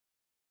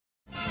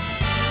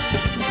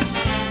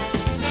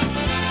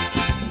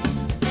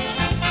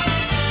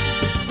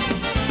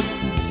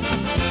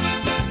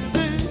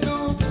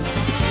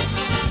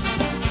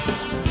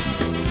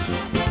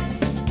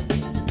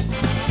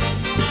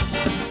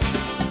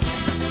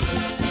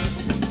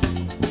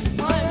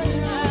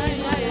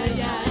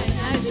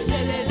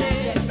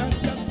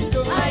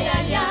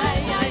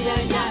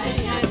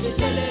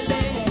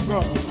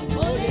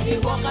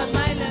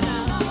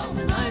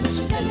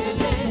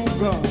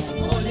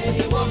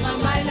walk a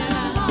mile and a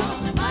half,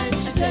 and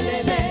she tell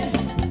it.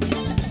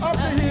 Up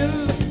the hill,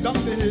 down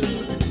the hill,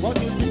 what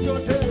did Peter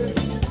tell?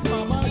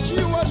 Mama, she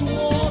was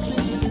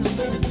walking the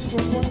distance to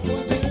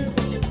comfortable.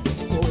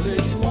 Oh,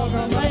 lady, walk a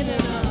mile and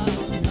a half,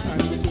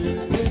 and she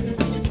tell it.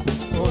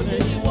 Oh,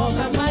 lady, walk a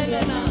mile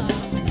and a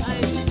half,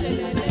 and she tell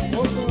it.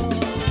 oh, God.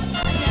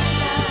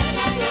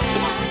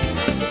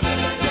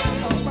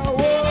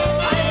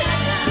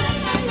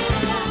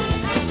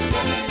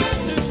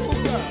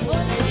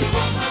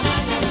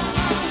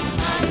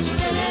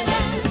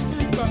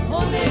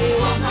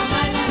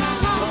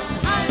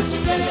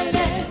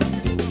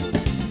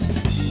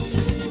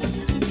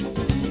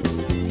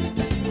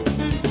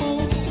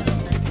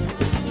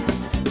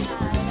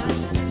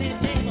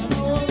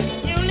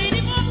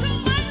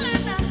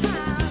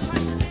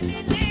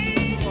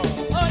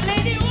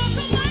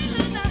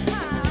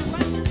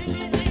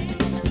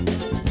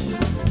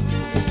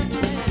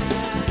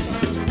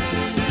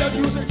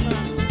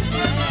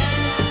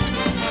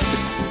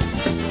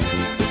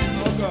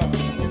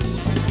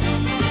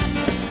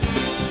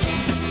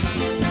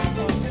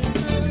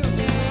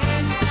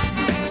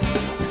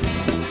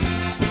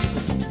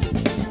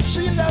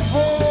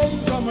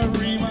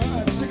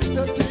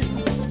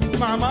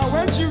 Mama,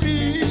 when she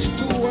reached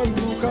to a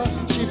ruka,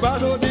 she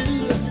battled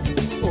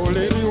it. Oh,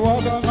 lady,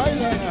 walk a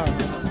mile and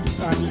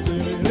she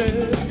tell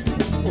it.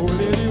 Oh,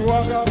 lady,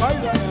 walk a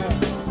mile and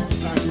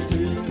she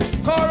tell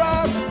it.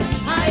 Chorus.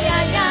 Ay,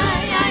 ay,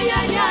 ay, ay,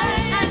 ay,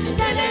 ay, and she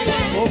tell it.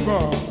 Oh,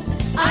 God.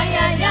 Ay,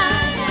 ay,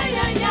 ay, ay,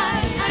 ay,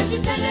 ay, and she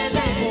tell it.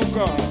 Oh,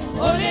 God.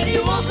 Oh, lady,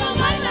 walk a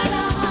mile and a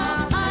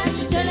half, and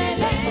she tell it.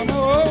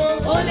 Oh,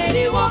 oh,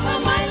 lady, walk a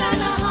mile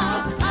and a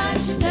half,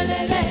 and she tell it.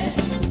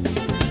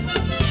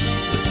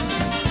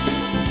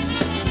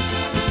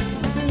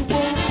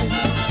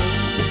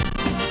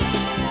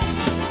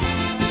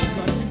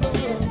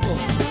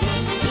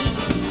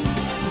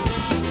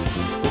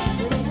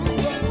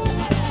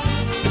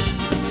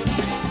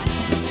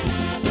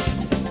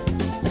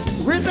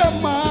 With a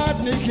mad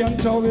Nick and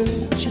towel,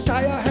 she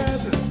tie her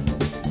head.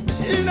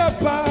 In a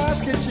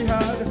basket she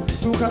had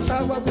two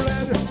cassava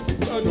bread.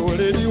 The old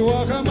lady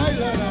walk a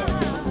mile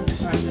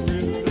and she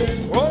tell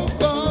it. Oh,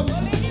 come,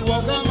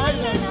 walk a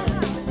mile and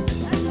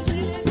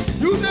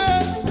you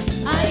know.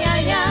 Ay,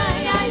 ay,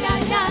 ay, ay,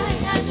 ay, ay,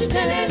 and she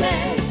tell it.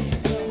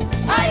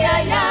 Ay,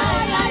 ay,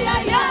 ay, ay,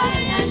 ay,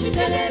 ay, and she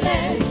tell it.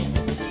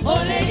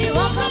 Oh, lady,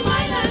 walk a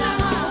mile and a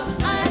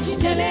half, and she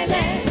tell it.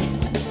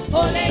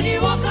 Oh, lady,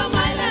 walk a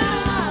mile and a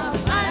half,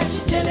 and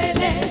she tell it.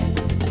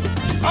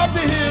 Up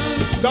the hill,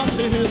 down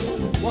the hill,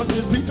 what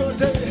is Peter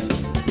day?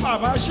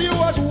 Mama, she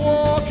was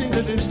walking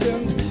the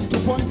distance to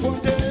Point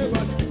Fontaigne.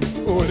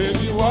 Oh,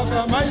 lady, walk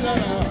a mile and a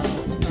half,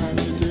 and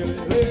she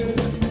tell it.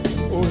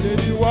 Oh,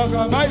 lady, walk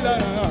a mile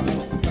and a half,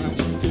 and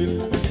she tell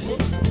it.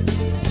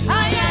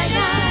 Ay, ay,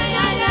 ay,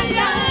 ay, ay,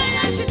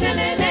 ay, and she tell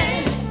it.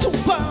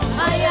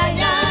 Ay, ay,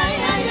 ay,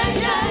 ay,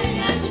 ay, ay,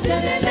 and she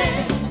tell it.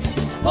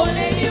 Oh,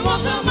 lady,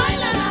 walk a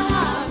mile and a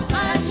half,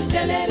 and she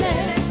tell it.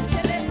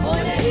 Oh,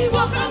 lady,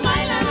 walk a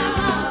mile and a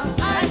half,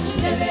 and she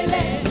tell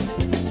it.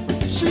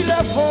 She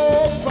left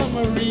home from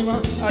Marima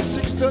at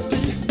 6:30.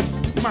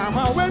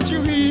 Mama, when she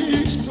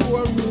reached to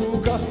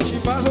Aruka, she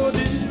battled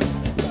it.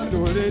 The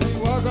old lady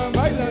walk a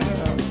mile and a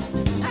half.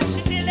 And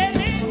she tell it.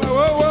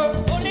 Whoa, whoa.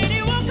 Oh,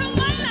 lady, walk a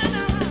mile and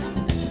a half.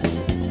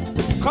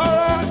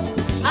 Correct.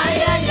 Ay,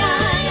 ay,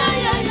 ay, ay,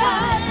 ay,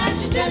 ay, and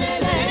she tell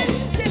it.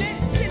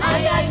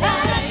 Ay, ay,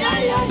 ay,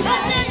 ay, ay,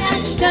 ay,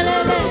 and she tell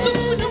it.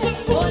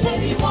 Oh,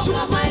 lady, walk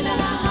a mile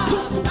and a half,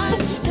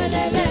 and she tell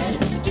it.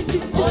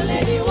 Oh,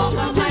 lady, walk a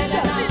mile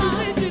and a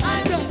half,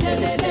 and she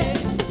tell it.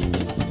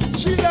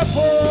 She left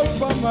home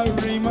from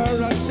Marima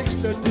at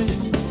 6:30.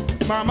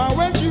 Mama,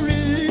 when she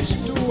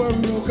reached to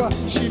Aruka,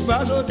 she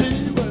battled it.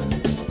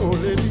 Oh,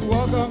 lady,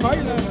 walk a mile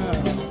and a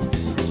half.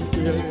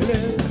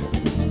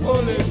 Oh,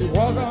 lady,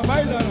 walk a mile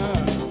and a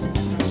half.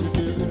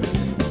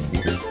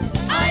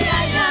 Ay,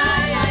 ay,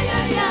 ay, ay,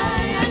 ay,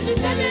 ay, and she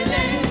tell it.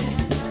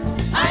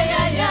 Ay,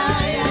 ay,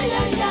 ay, ay,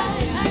 ay, ay,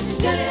 and she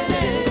tell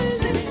it.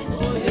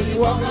 Oh, lady,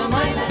 walk a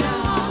mile and a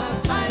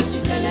half, and she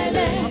tell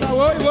it.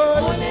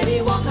 Oh, lady,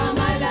 walk a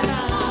mile and a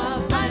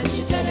half, and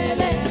she tell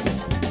it.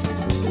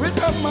 With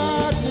a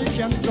mad Nick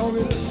and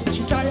towel,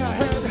 she tie her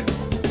head.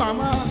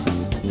 Mama,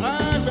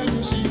 and when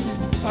you see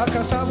a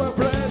cassava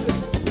bread,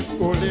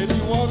 oh, lady,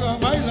 walk a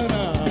mile and a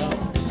half,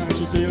 and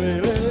she tell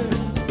it.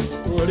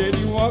 Oh,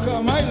 lady, walk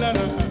a mile and a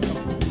half,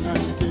 and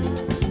she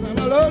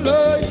tell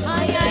it.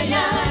 Ay, ay,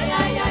 ay,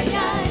 ay, ay,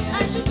 ay,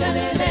 and she tell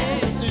it.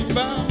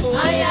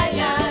 Ay, ay,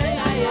 ay,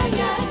 ay,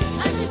 ay, ay,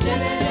 and she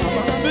tell it.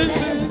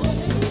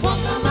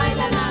 Walk a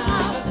mile and a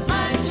half,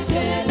 and she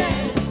tell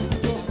it.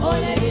 Oh,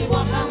 lady,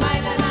 walk a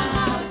mile and a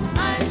half,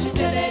 and she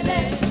tell it.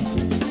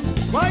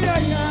 Why,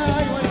 ay,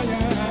 ay,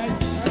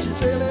 and she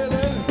tell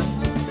it.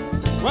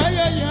 Why,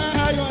 ay,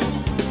 ay,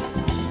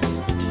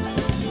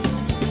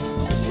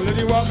 oh,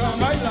 lady, walk a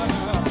mile and a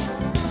half,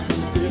 and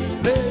she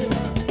tell it.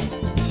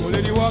 Oh,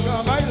 lady, walk a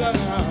mile and a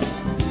half,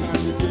 and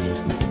she tell it.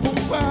 Boom,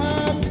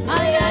 bam.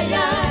 Ay, ay,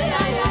 ay,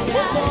 ay, ay,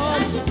 ay,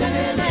 and she tell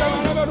it.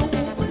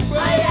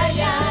 Ay,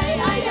 ay, ay,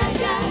 ay,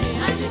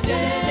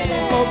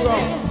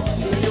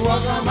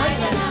 walk a mile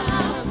and a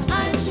half,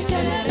 and she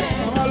telele.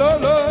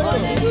 Malolo. Oh,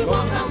 lady,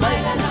 walk a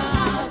mile and a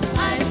half,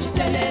 and she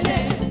telele.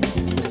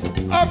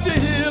 Up the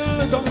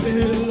hill, down the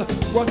hill,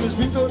 what Miss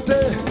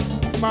Vitote.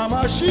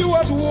 Mama, she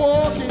was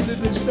walking the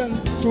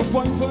distance to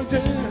Point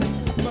Fontaine.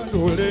 But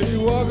old lady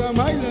walk a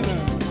mile and a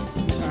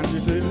half, and she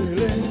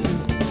telele.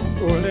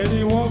 Old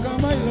lady walk a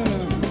mile and a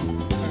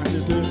half, and she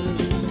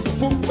telele.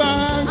 Boom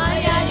bang.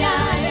 Ay, ay,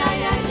 ay,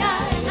 ay, ay,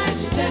 ay, and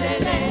she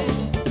telele.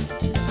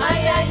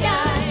 Ay, ay,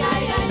 ay,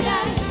 ay, ay,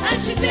 ay,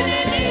 and she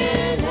telele.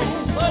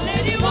 Oh,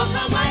 lady, walk a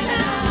mile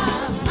and a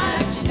half,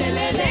 and she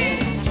telele.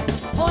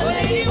 Oh,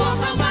 lady, walk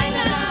a mile and a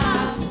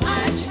half,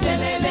 and she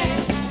telele.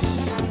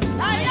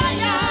 Ay,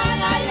 ay,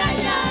 ay, ay,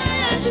 ay,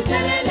 ay, and she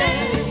telele.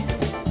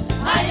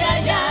 Ay,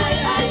 ay, ay,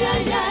 ay,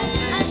 ay, ay,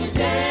 and she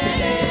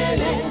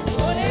telele.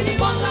 Oh, lady,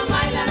 walk a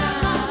mile and a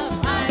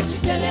half, and she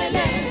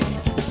telele.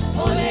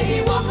 Oh, lady,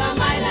 walk a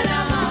mile and a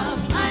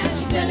half, and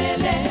she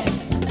telele.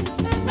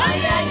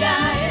 Ay, ay,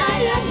 ay,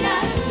 ay, ay,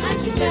 ay, and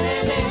she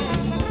telele.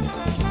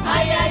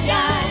 Ay, ay,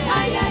 ay,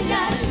 ay, ay,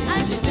 ay,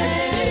 and she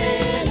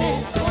telele.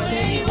 Oh,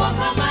 lady, walk a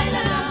mile and a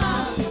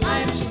half,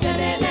 and she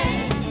telele.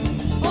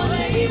 Oh,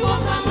 lady,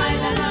 walk a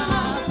mile and a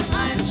half,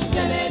 and she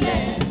telele.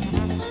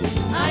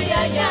 Ay,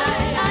 ay,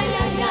 ay, ay,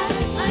 ay,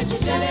 ay, and she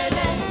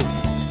telele.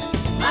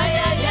 Ay,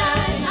 ay,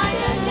 ay, ay,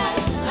 ay, ay,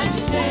 and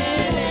she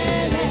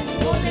telele.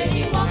 Oh,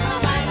 lady, walk a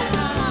mile and a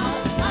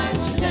half, and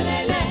she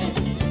telele.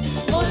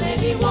 Oh,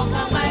 lady, walk a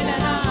mile and a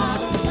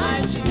half,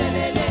 and she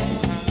telele.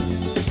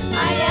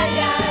 Ay, ay,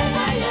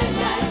 ay, ay, ay,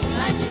 ay,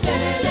 and she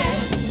telele.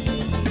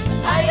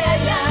 Ay,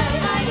 ay, ay,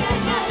 ay, ay,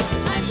 ay,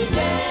 and she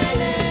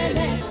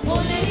telele.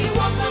 Oh, lady,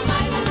 walk a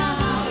mile and a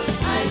half,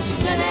 and she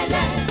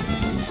telele.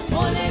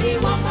 Oh, lady,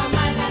 walk a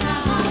mile and a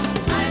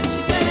half, and she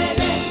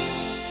telele.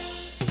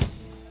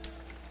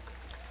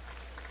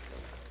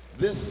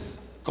 This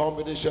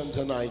competition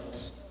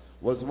tonight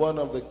was one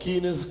of the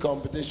keenest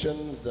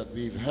competitions that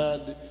we've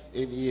had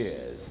in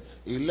years.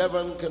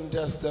 11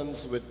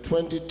 contestants with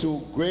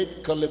 22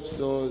 great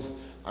calypsos,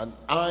 and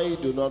I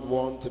do not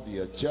want to be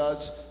a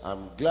judge.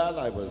 I'm glad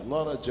I was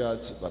not a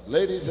judge, but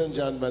ladies and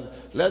gentlemen,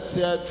 let's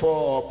hear it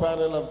for our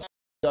panel of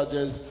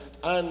judges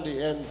and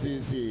the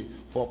NCC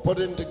for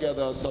putting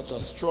together such a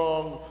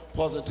strong,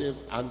 positive,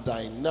 and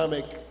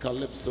dynamic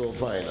calypso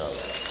final.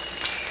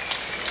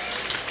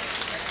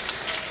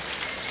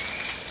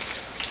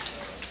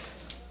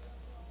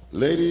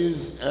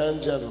 Ladies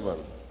and gentlemen,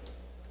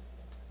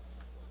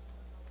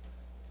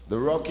 the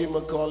Rocky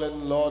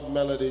McCollin Lord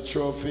Melody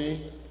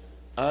Trophy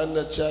and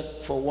a check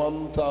for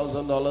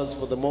 $1,000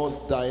 for the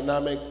most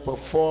dynamic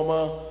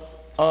performer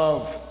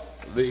of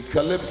the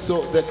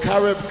Calypso, the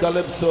Carib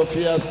Calypso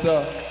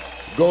Fiesta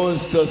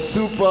goes to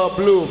Super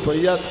Blue for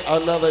yet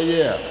another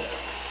year.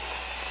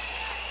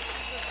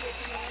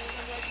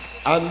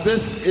 And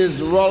this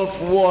is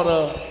Rolf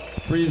Warner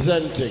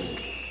presenting.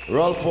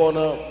 Rolf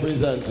Warner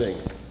presenting.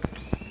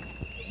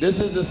 This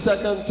is the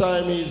second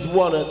time he's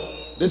won it.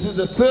 This is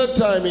the third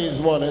time he's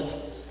won it.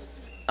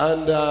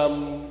 And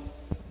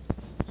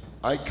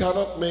I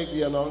cannot make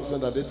the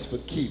announcement that it's for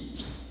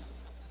keeps.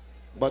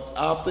 But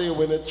after you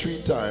win it 3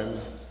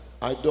 times,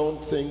 I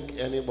don't think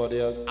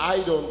anybody else,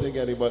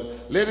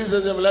 Ladies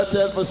and gentlemen, let's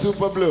hear it for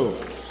Super Blue,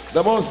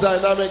 the most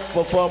dynamic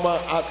performer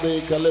at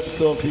the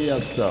Calypso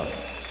Fiesta.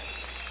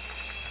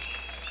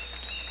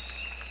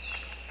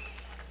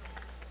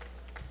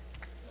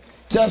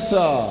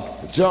 Tessa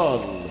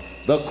John,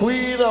 the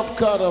Queen of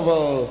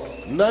Carnival,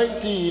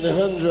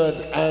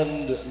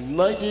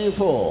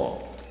 1994.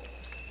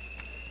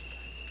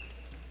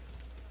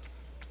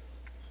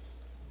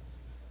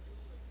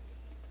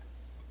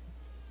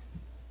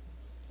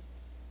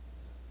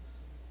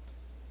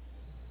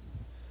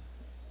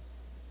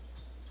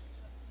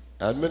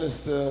 And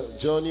Minister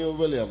Johnny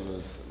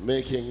Williams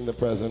making the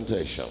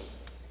presentation.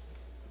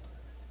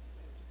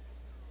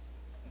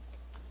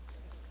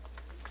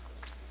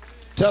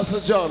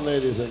 Tessa John,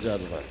 ladies and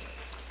gentlemen.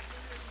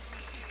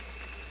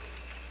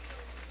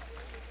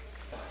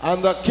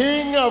 And the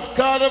King of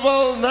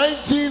Carnival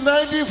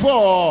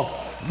 1994,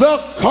 The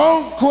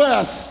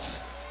Conquest.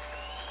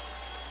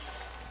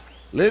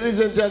 Ladies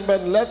and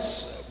gentlemen,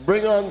 let's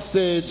bring on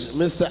stage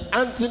Mr.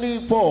 Anthony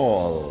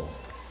Paul,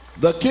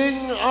 the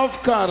King of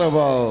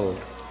Carnival,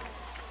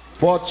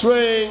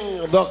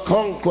 portraying The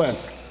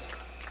Conquest.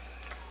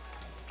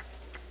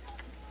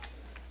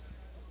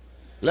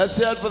 Let's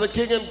hear it for the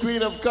King and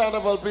Queen of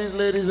Carnival, please,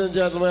 ladies and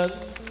gentlemen.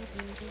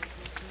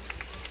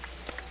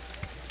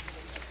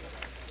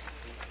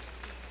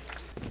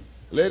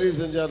 Ladies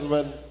and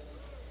gentlemen,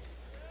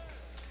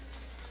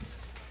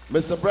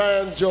 Mr.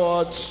 Brian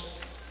George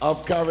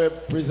of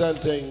Carib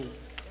presenting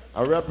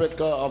a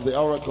replica of the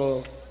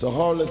Oracle to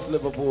Hollis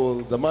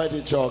Liverpool, the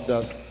mighty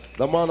Chogdas,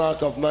 the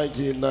monarch of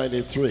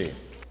 1993.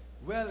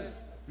 Well,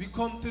 we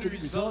come to the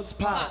results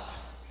part.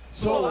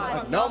 So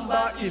at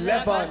number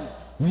 11,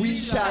 we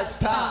shall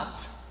start.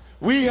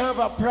 We have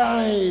a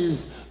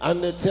prize,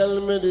 and they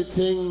tell me the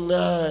thing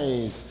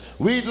nice.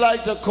 we'd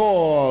like to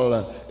call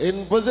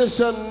in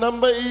position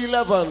number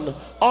 11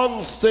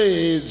 on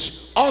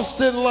stage,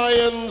 Austin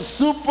Lion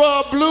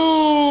Super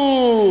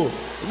Blue,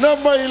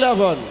 number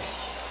 11.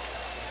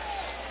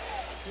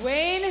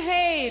 Wayne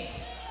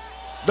Haight,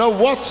 The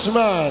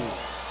Watchman,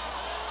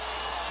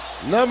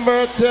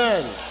 number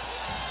 10.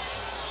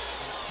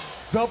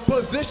 The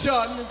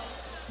position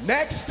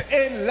next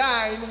in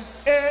line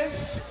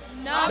is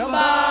number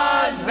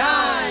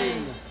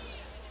 9.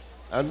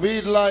 And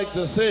we'd like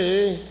to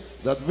say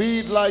that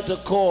we'd like to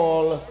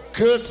call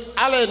Kurt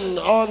Allen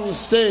on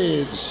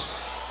stage.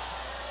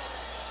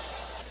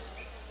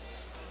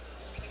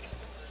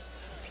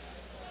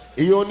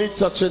 He only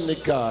touching the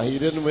car, he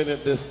didn't win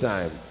it this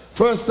time.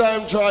 First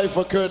time try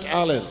for Kurt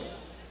Allen.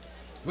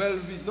 Well,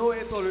 we know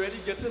it's already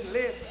getting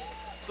late.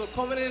 So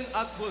coming in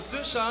at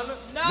position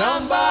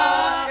Number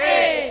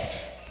 8.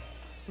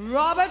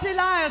 Robert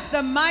Elias,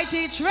 the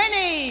Mighty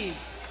Trini.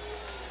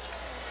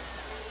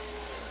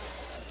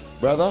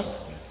 Brother,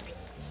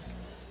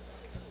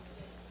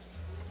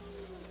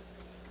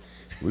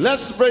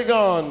 let's bring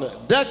on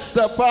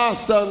Dexter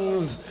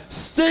Parsons,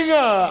 Stinger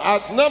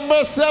at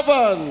number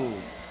 7.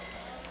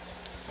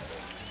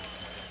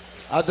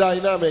 A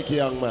dynamic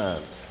young man.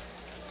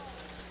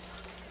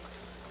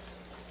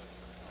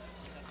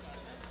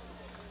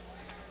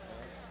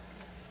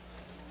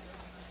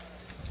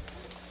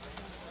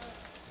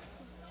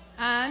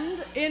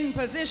 And in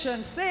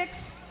position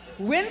 6,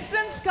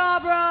 Winston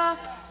Scarborough,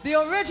 the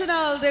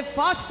original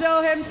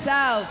DeFosto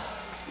himself.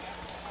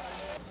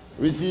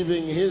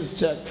 Receiving his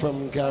check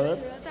from Carib,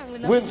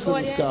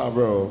 Winston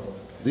Scarborough,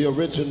 the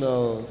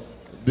original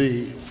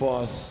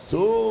DeFosto.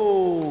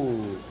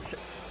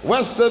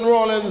 Weston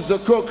Rollins, the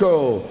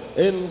Coco,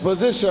 in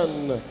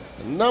position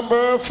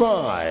number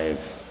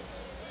 5.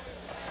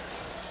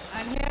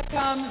 And here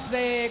comes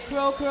the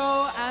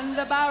Crow and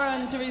the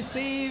Baron to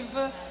receive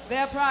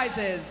their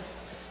prizes.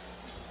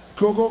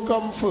 Coco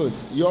come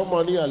first. Your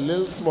money a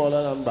little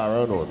smaller than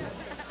Baron own.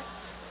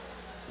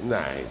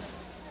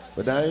 Nice.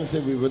 But I didn't say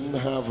we wouldn't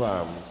have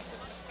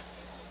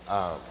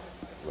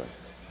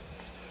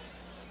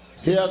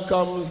here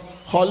comes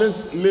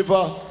Hollis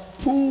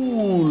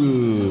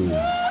Liverpool.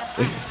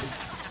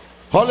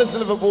 Hollis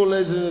Liverpool,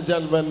 ladies and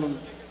gentlemen,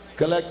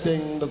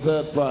 collecting the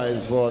 3rd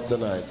prize for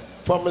tonight.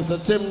 From Mr.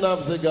 Tim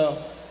Navziger,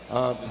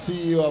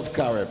 CEO of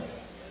Carib.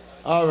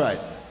 All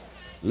right.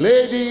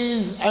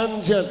 Ladies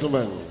and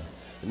gentlemen,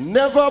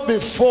 never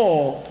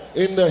before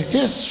in the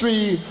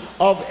history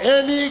of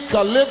any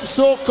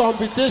calypso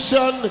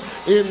competition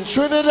in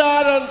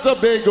Trinidad and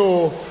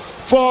Tobago,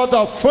 for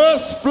the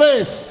first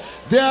place,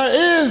 there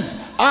is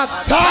a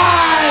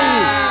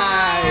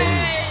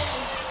tie!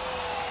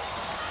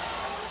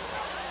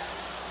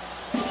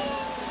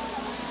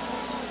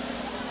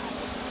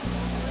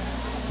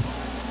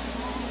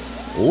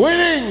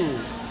 Winning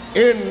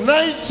in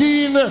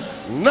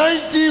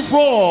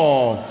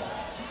 1994,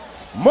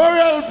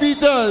 Muriel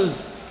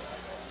Peters,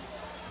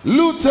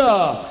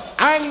 Luta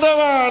and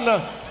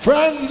Delamo,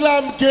 Franz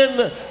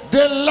Lampkin,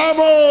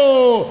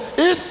 Delamo.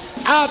 It's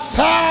a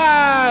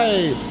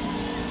tie.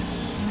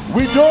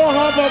 We don't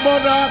have a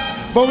monarch,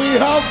 but we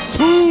have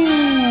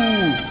 2.